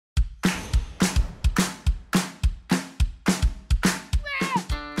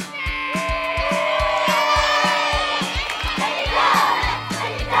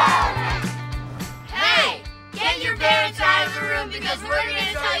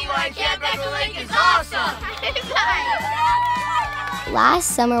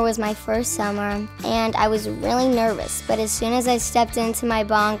Last summer was my first summer, and I was really nervous, but as soon as I stepped into my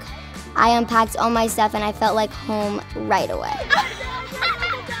bunk, I unpacked all my stuff and I felt like home right away.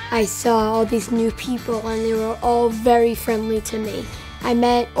 I saw all these new people and they were all very friendly to me. I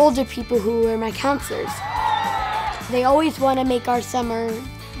met older people who were my counselors. They always want to make our summer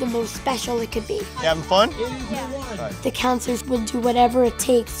the most special it could be. You having fun? Yeah. The counselors will do whatever it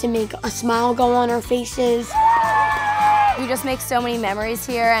takes to make a smile go on our faces. We just make so many memories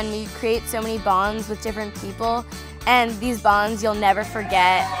here and we create so many bonds with different people, and these bonds you'll never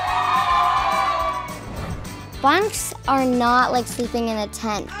forget. Bunks are not like sleeping in a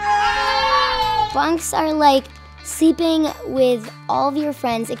tent. Bunks are like sleeping with all of your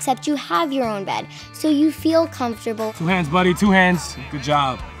friends except you have your own bed, so you feel comfortable. 2 hands, buddy, 2 hands. Good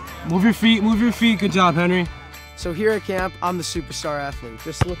job. Move your feet, move your feet. Good job, Henry. So here at camp, I'm the superstar athlete,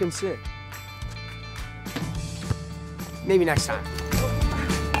 just looking sick. Maybe next time.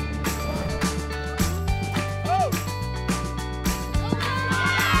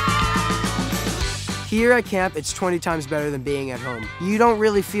 Here at camp, it's 20 times better than being at home. You don't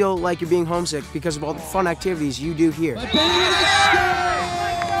really feel like you're being homesick because of all the fun activities you do here.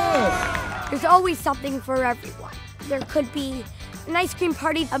 There's always something for everyone. There could be an ice cream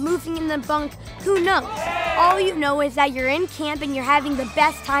party, a moving in the bunk, who knows? All you know is that you're in camp and you're having the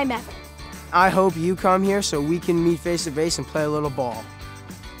best time ever. I hope you come here so we can meet face to face and play a little ball.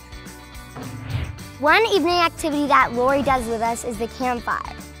 One evening activity that Lori does with us is the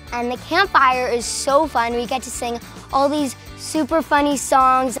campfire. And the campfire is so fun. We get to sing all these super funny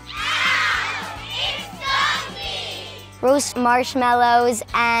songs, roast marshmallows,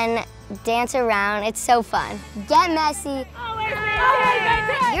 and dance around. It's so fun. Get messy.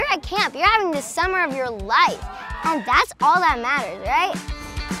 You're at camp. You're having the summer of your life. And that's all that matters, right?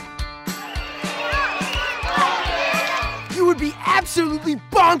 You would be absolutely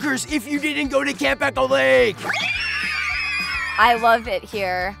bonkers if you didn't go to Camp Echo Lake. I love it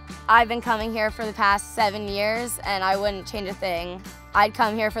here. I've been coming here for the past 7 years and I wouldn't change a thing. I'd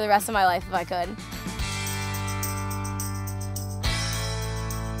come here for the rest of my life if I could.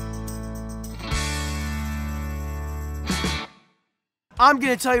 I'm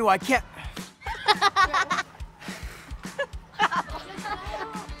gonna tell you I can't.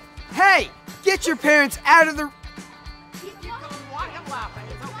 Hey, get your parents out of the...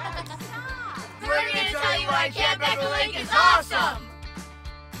 We're gonna tell you why Camp Echo Lake is awesome!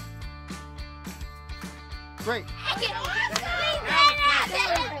 Great.